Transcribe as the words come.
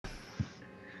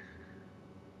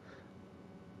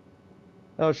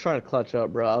I was trying to clutch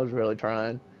up, bro. I was really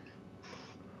trying.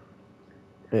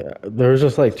 Yeah, there was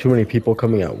just like too many people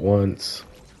coming at once.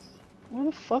 Where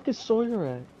the fuck is Sawyer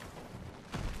at?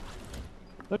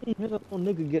 Let me hear that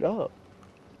little nigga get up.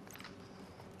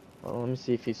 Oh, let me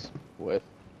see if he's with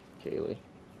Kaylee.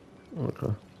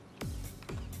 Okay.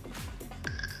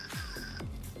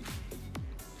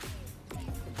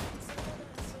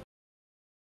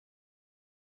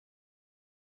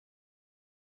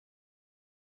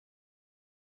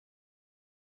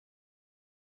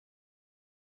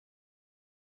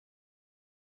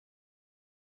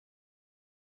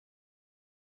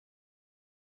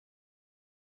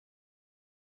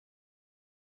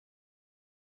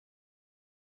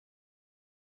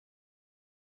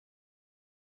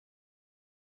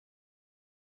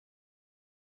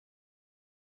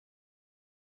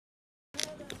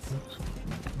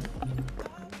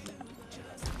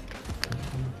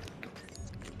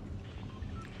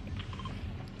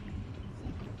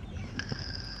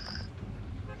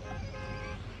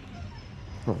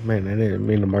 Oh man, I didn't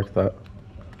mean to mark that.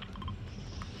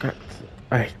 God,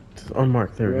 it's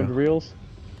unmarked. There we You're go. into reels?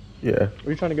 Yeah. Where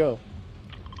are you trying to go?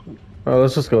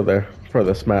 Let's just go there for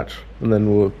this match, and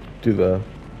then we'll do the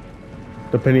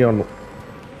depending on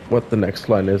what the next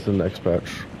line is in the next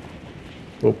match.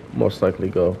 We'll most likely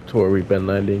go to where we've been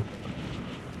landing.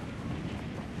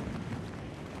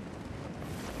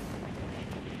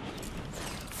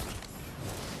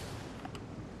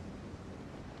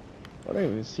 I don't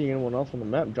even see anyone else on the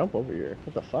map jump over here.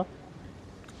 What the fuck?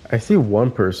 I see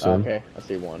one person. Okay, I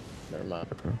see one. Never mind.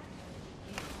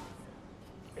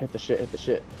 Hit the shit, hit the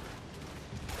shit.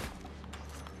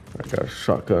 I got a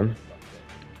shotgun.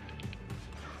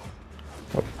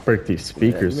 I'll break these Give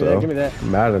me that, speakers give me that, though. give me that.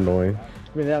 Mad annoying.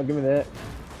 Give me that, give me that.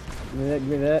 Give me that, give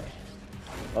me that.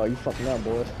 Oh, you fucking out,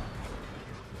 boys.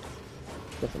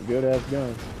 Got some good ass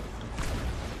guns.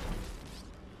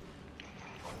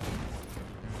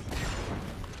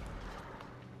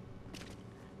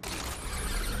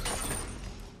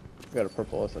 Got a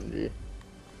purple SMG.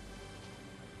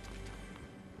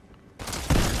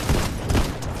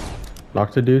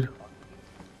 Knocked a dude.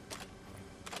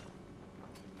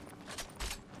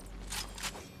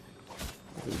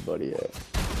 Where's his buddy at?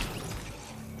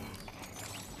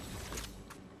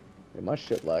 Yeah, my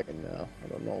shit lagging now. I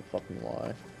don't know fucking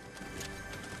why.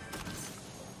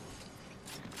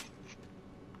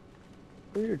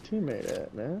 Where's your teammate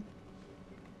at, man?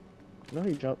 I know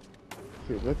he jumped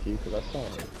here with you because I saw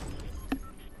him.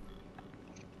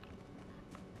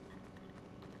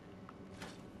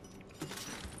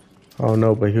 Oh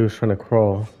no, but he was trying to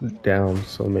crawl down,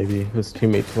 so maybe his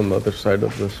teammates on the other side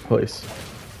of this place.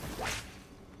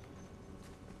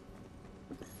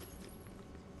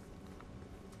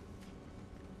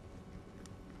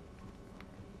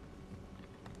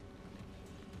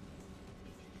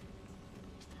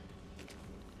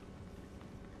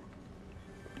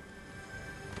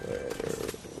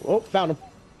 Oh, found him.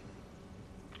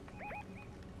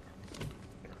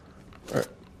 Alright.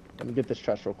 Let me get this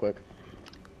chest real quick.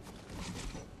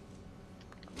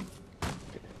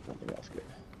 Okay, nothing else good.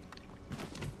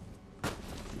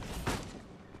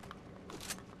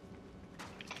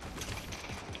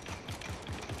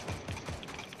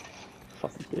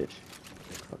 Fucking bitch.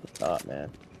 Fucking thought,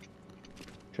 man.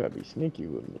 Try to be sneaky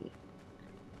with me.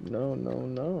 No, no,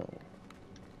 no.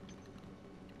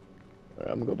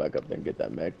 Alright, I'm gonna go back up there and get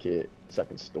that med kit so I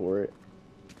can store it.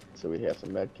 So we have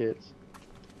some med kits.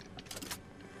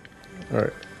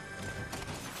 Alright.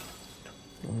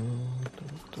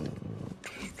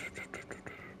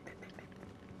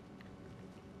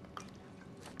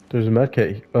 There's a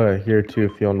medkit here too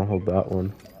if you want to hold that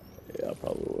one. Yeah, I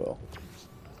probably will.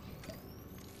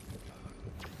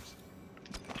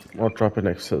 I'll drop it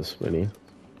next to this mini.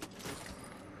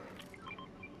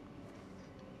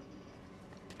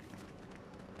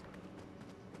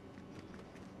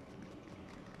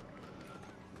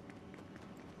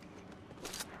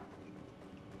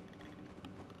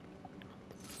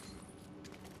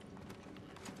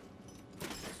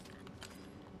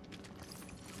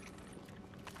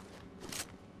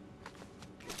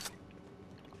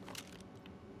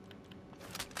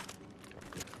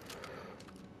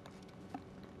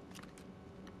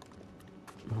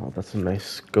 Oh, that's a nice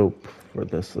scope for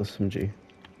this SMG.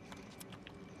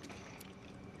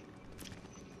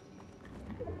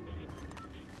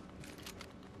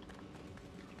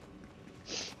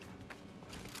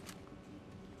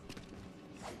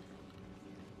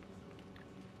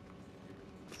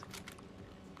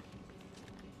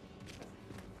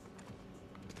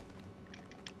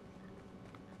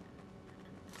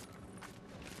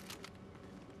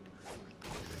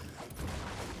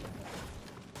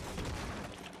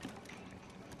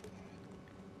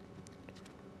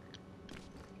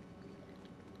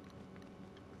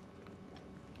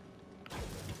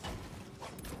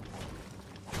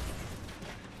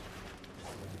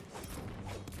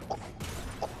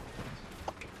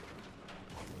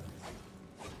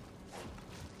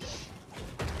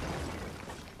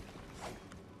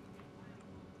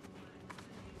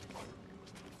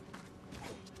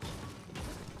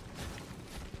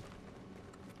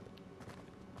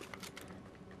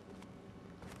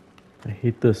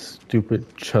 hate this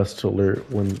stupid chest alert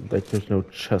when like there's no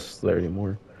chests there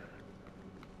anymore.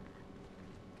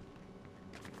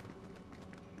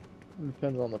 It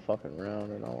depends on the fucking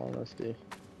round, in all honesty.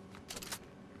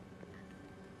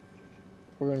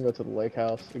 We're gonna go to the lake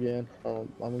house again. I'm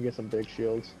gonna get some big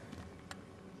shields.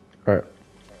 Alright.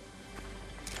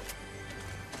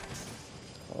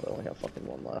 Oh, they only have fucking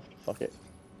one left. Fuck it.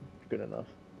 Good enough.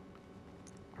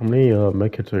 How many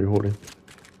medkits are you holding?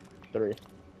 3.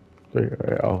 3.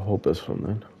 Alright, I'll hold this one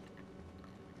then.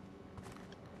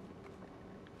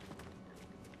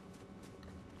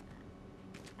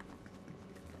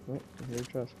 Oh, your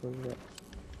chest, where's it at?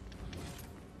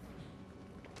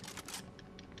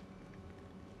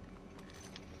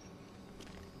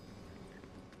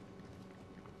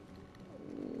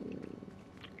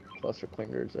 Cluster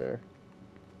clingers there.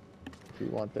 If you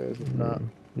want those, if not.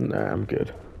 Nah, I'm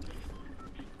good.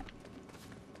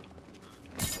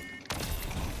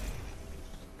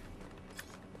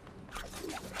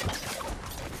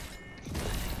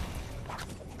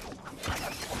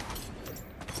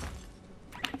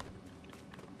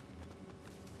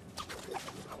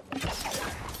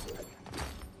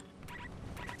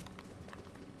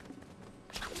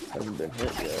 Hasn't been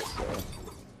hit yet, so.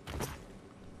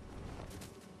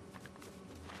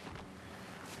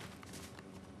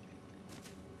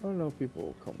 I don't know if people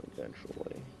will come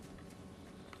eventually.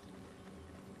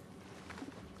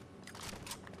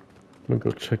 I'm gonna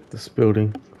go check this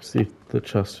building, see if the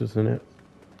chest is in it.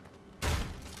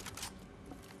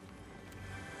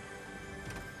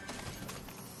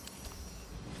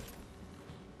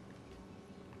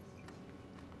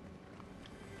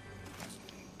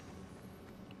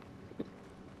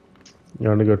 You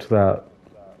want to go to that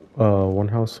one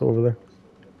house over there?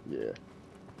 Yeah.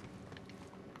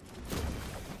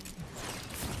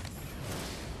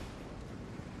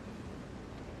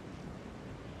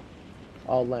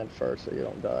 I'll land first so you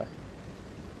don't die.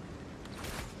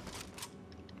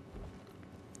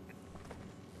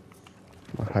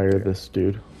 I'll hire this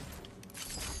dude.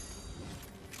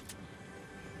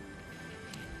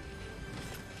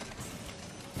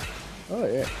 Oh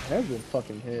yeah, has been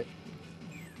fucking hit.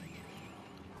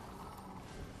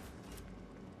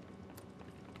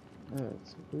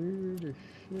 That's weird as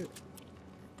shit.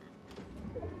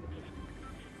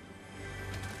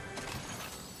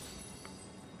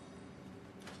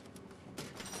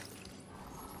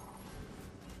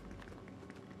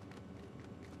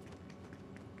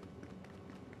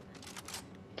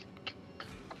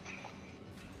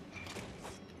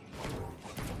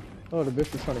 Oh, the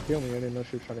bitch was trying to kill me. I didn't know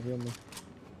she was trying to heal me.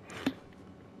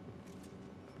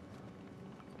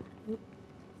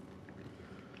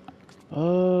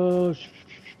 Oh,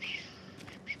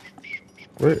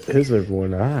 Where is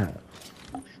everyone at?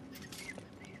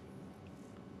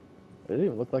 it didn't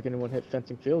even look like anyone hit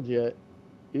fencing field yet,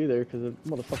 either, because the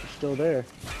motherfucker's still there.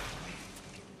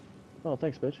 Oh,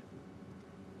 thanks, bitch.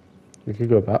 We could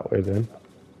go that way then.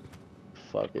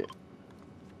 Fuck it.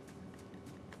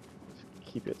 Let's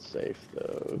keep it safe,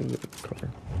 though. Car.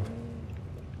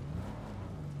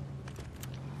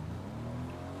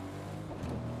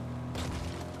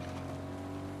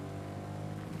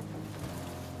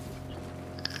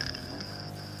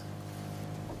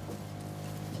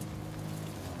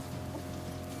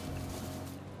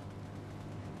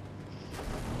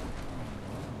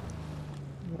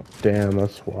 Damn,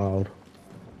 that's wild.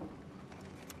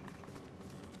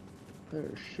 They're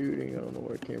shooting. I don't know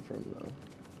where it came from, though.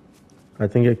 I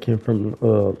think it came from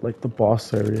like the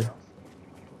boss area.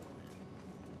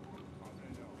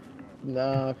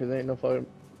 Nah, because ain't no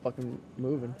fucking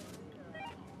moving.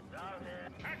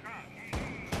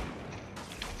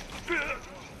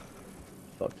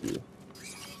 Fuck you.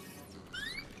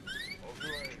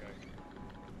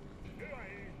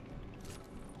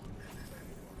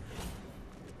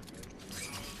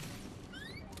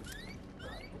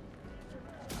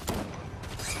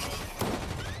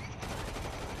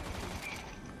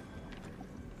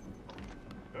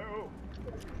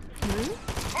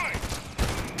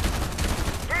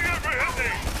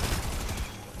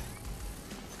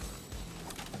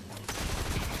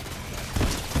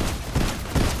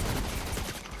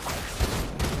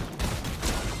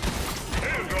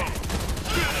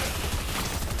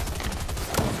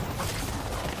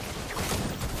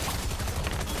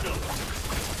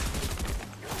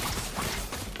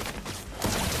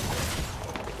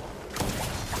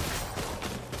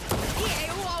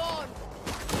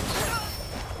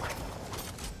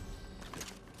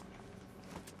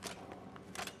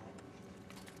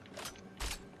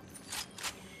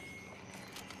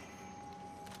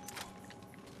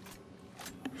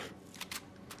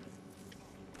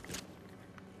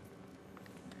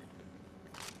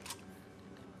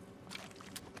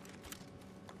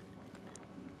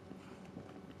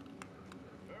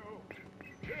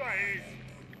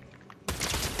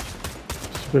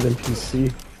 Stupid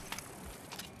NPC.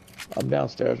 I'm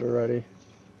downstairs already.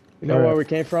 You know All where right. we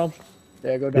came from?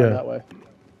 Yeah, go down Yeah. that way.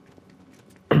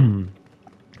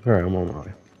 Alright, I'm on my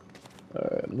way.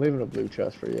 Alright, I'm leaving a blue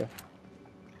chest for you.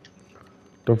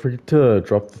 Don't forget to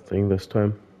drop the thing this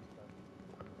time.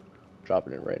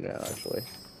 Dropping it right now, actually.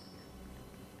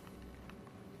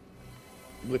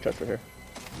 Blue chest right here.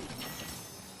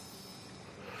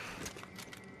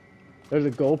 There's a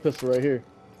gold pistol right here.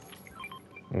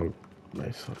 Oh,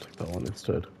 nice. I'll take that one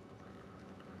instead.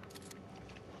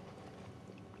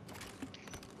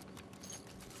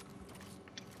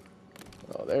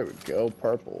 Oh, there we go.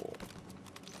 Purple.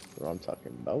 That's what I'm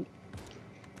talking about.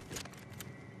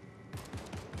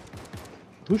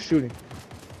 Who's shooting?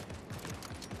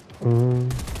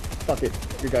 Fuck it.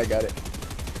 Your guy got it.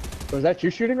 So is that you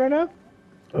shooting right now?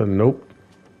 Nope.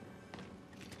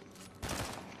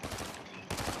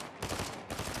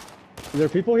 Is there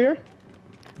people here?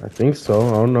 I think so.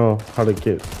 I don't know how to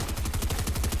get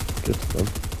to them.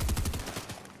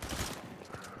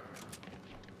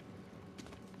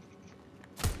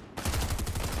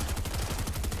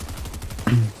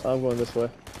 I'm going this way.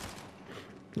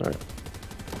 Alright.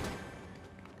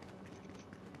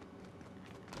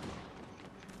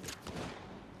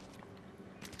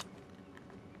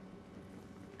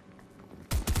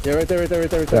 Yeah, right there, right there, right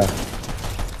there, right there.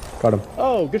 Yeah. Got him.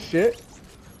 Oh, good shit.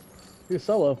 You're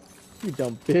solo. You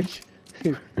dumb bitch.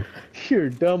 You're a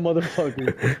dumb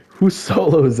motherfucker. Who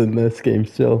solos in this game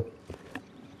still?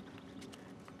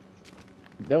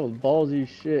 That was ballsy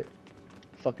shit.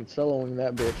 Fucking soloing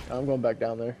that bitch. I'm going back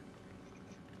down there.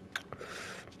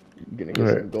 Gonna get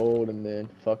some gold and then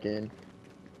fucking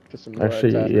just some more Actually,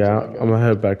 attachments yeah, on my gun. I'm gonna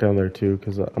head back down there too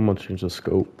because I'm gonna change the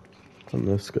scope on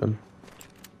this gun.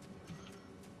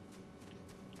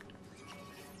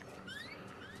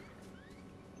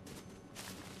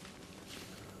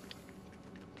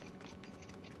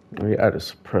 We add a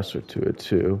suppressor to it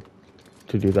too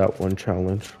to do that one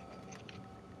challenge.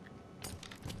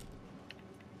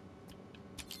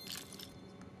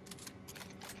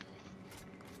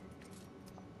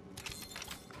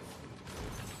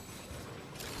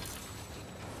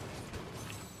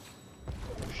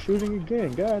 Shooting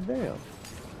again, goddamn.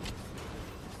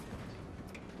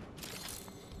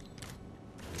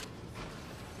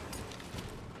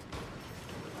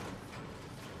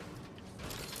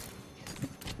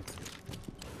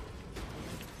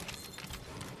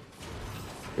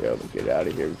 Be able to get out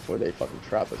of here before they fucking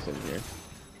trap us in here.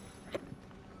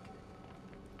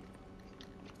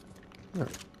 Yeah.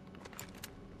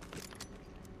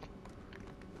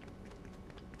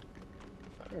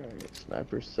 Alright,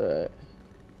 sniper set.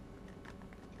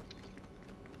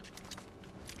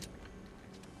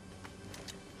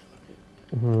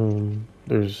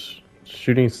 There's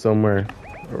shooting somewhere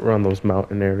around those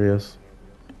mountain areas.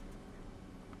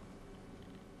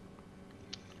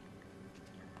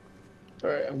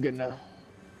 Alright, I'm good now.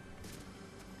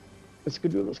 Let's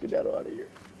get out of here.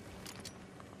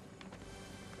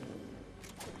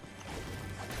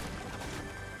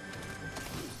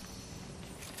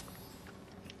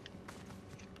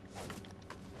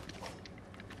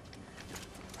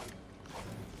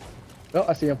 Oh,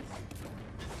 I see him.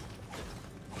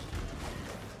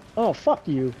 Oh, fuck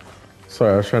you.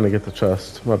 Sorry, I was trying to get the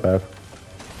chest. My bad.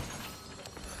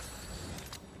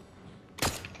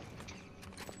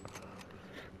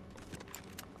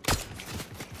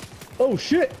 Oh,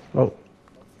 shit. Oh,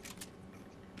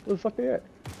 Where the fuck they at?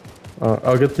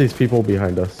 I'll get these people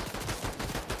behind us.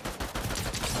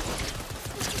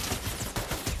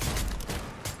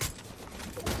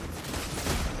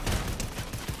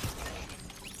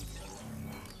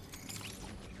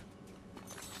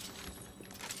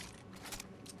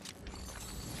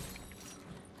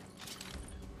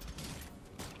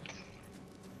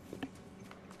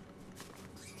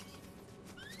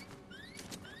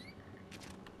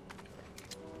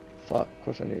 Fuck, of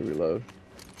course I need to reload.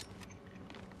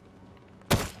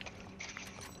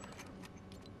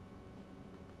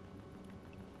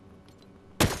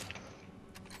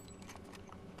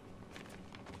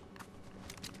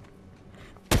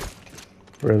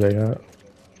 Where are they at?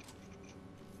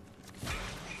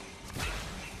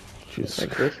 Jesus.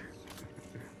 Thanks, Chris.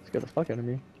 Scared the fuck out of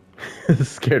me. This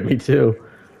scared me too.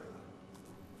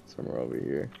 Somewhere over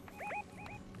here.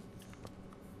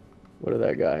 What does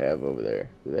that guy have over there?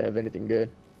 Do they have anything good?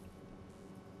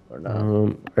 Or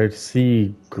not? I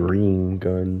see green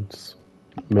guns.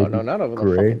 Maybe Oh no, not over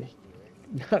gray.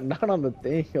 the fucking... Not on the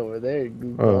thing over there,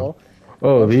 goofball.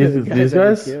 Oh, Those are these that we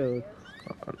guys? killed.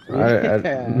 I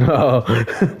Yeah. no,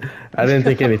 I didn't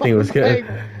think anything was good.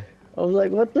 I was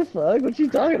like, what the fuck? What you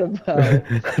talking about? I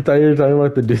thought you were talking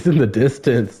about the dudes in the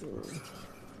distance.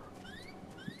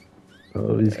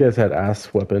 Oh, these guys had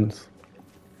ass weapons.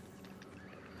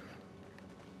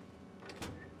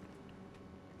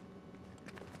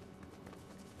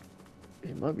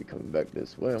 He might be coming back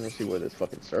this way. I'm gonna see where this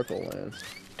fucking circle lands.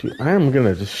 Dude, I am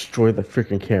gonna destroy the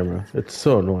freaking camera. It's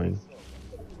so annoying.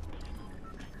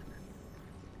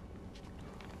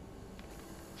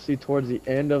 See, towards the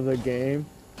end of the game,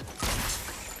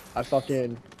 I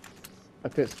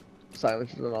put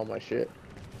silencers on all my shit.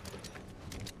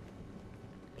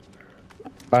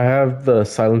 I have the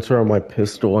silencer on my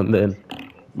pistol, and then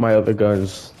my other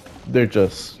guns, they're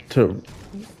just to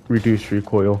reduce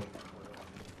recoil.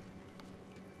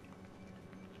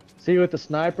 See, with the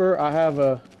sniper, I have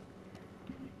a...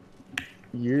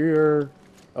 You're...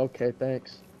 Okay,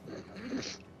 thanks.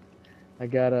 I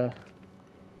got a...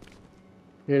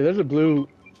 Here, there's a blue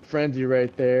frenzy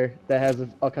right there that has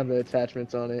all kinds of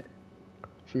attachments on it.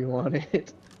 If you want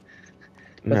it.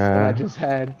 That's the one I Nah. just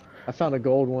had. I found a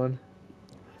gold one.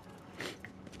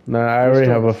 Nah, I We're already still in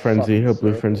have the a frenzy, fucking a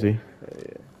blue circle. frenzy.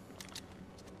 Yeah.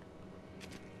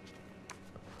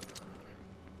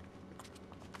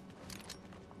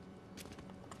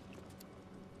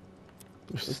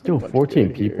 There's We're still pretty much 14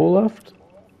 good here. people left?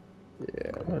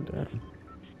 Yeah. God damn.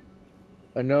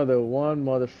 I know the one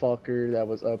motherfucker that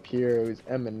was up here, it was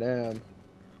Eminem.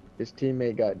 His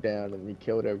teammate got down and he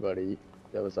killed everybody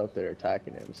that was up there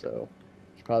attacking him, so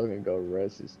he's probably gonna go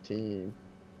res his team.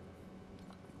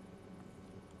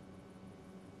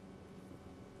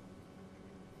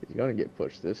 He's gonna get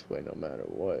pushed this way no matter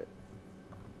what.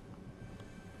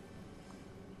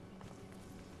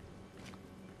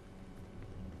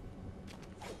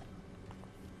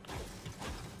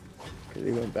 Cause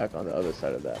he went back on the other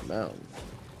side of that mountain.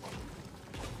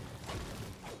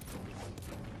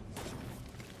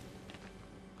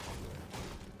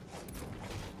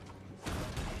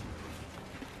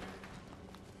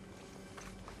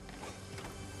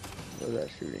 Where's that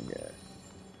shooting at?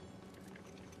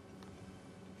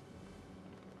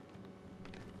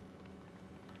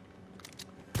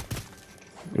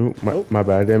 Ooh, Nope. my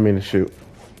bad. I didn't mean to shoot.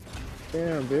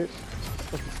 Damn, bitch.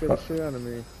 Fucking scared the shit out of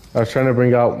me. I was trying to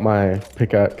bring out my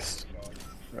pickaxe.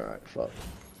 Alright, fuck.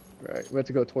 Alright, we have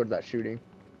to go towards that shooting.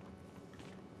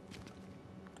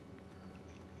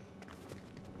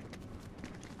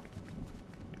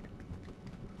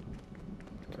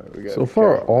 Right, we gotta So be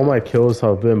far, careful all now. my kills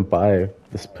have been by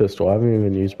this pistol. I haven't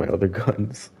even used my other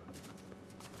guns.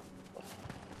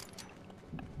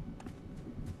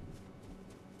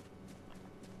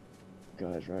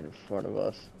 Guys right in front of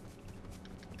us.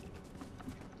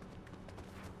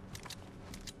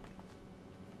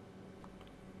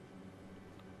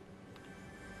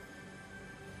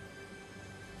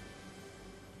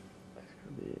 There's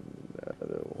gonna be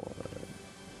another one.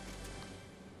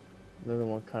 Another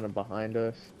one kind of behind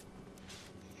us.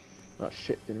 Oh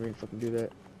shit, didn't mean to fucking do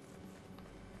that.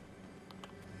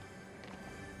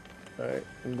 Alright,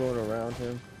 I'm going around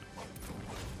him.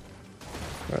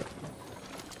 Right.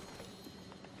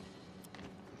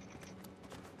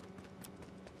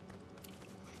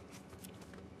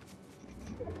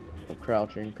 I'm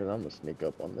crouching because I'm gonna sneak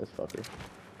up on this fucker. It's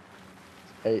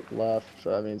 8 left, so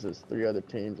that means there's 3 other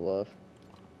teams left.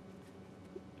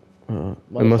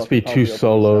 It must be Motherfucker 2 probably up in this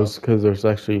solos house. because there's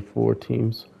actually 4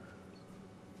 teams.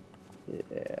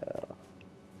 Yeah.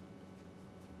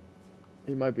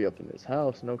 He might be up in this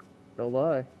house, no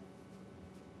lie.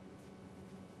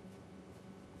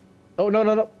 Oh, no,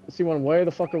 no, no. I see one way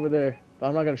the fuck over there. But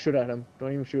I'm not gonna shoot at him.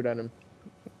 Don't even shoot at him.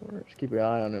 Just keep your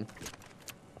eye on him.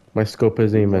 My scope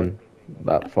isn't even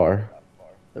that far.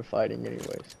 They're fighting anyways.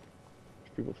 There's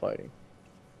people fighting.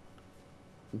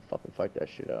 We can fucking fight that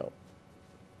shit out.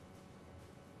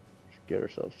 Just get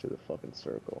ourselves to the fucking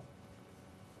circle.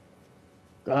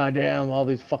 God damn, all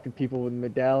these fucking people with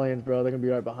medallions, bro. They're gonna be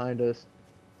right behind us.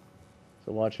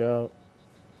 So watch out.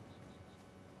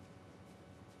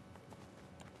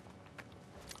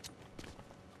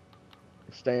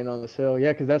 Staying on this hill.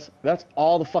 Yeah, because that's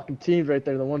all the fucking teams right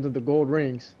there. The ones with the gold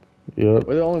rings. Yep.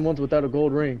 We're the only ones without a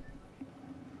gold ring.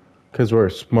 Because we're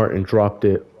smart and dropped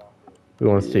it. We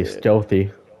want to stay Yeah.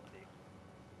 stealthy.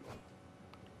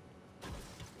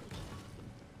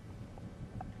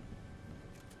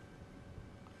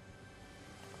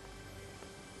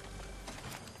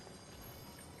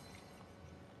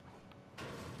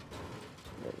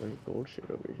 There's gold shit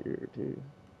over here, too.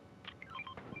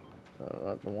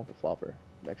 I don't want the flopper.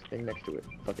 Next thing next to it.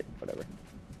 Fuck it, whatever.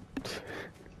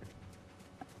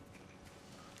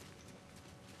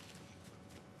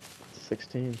 6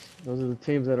 teams. Those are the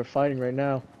teams that are fighting right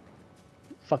now.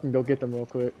 fucking go get them real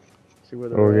quick. See where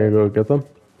Oh, we're they're gonna at. go get them?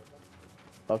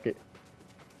 Fuck it.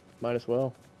 Might as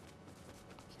well.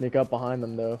 Sneak up behind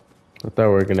them though. I thought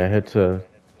we were gonna head to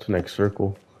next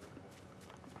circle.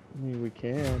 I mean, we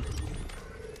can.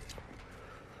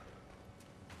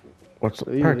 What's So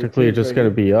these are the practically teams just right gonna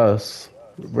here. be us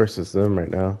versus them right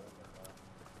now.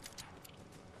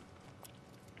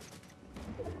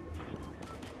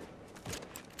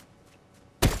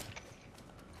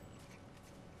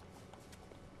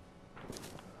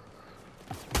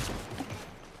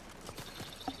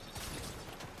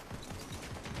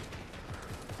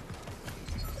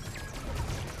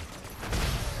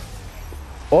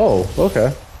 Oh,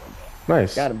 okay.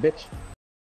 Nice. Got him, bitch.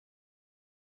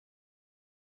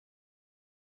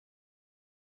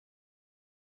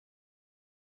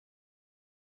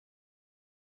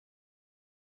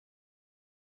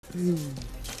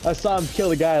 I saw him kill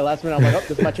the guy last minute. I'm like, oh,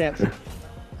 this is my chance.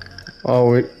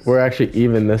 Oh, we're actually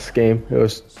even this game. It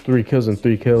was 3 kills and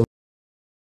 3 kills.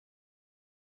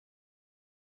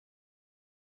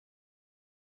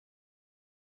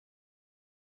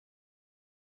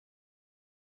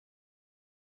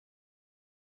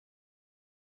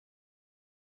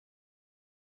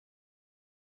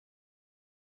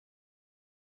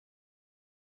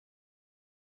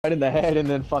 Right in the head and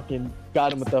then fucking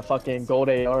got him with the fucking gold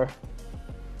AR.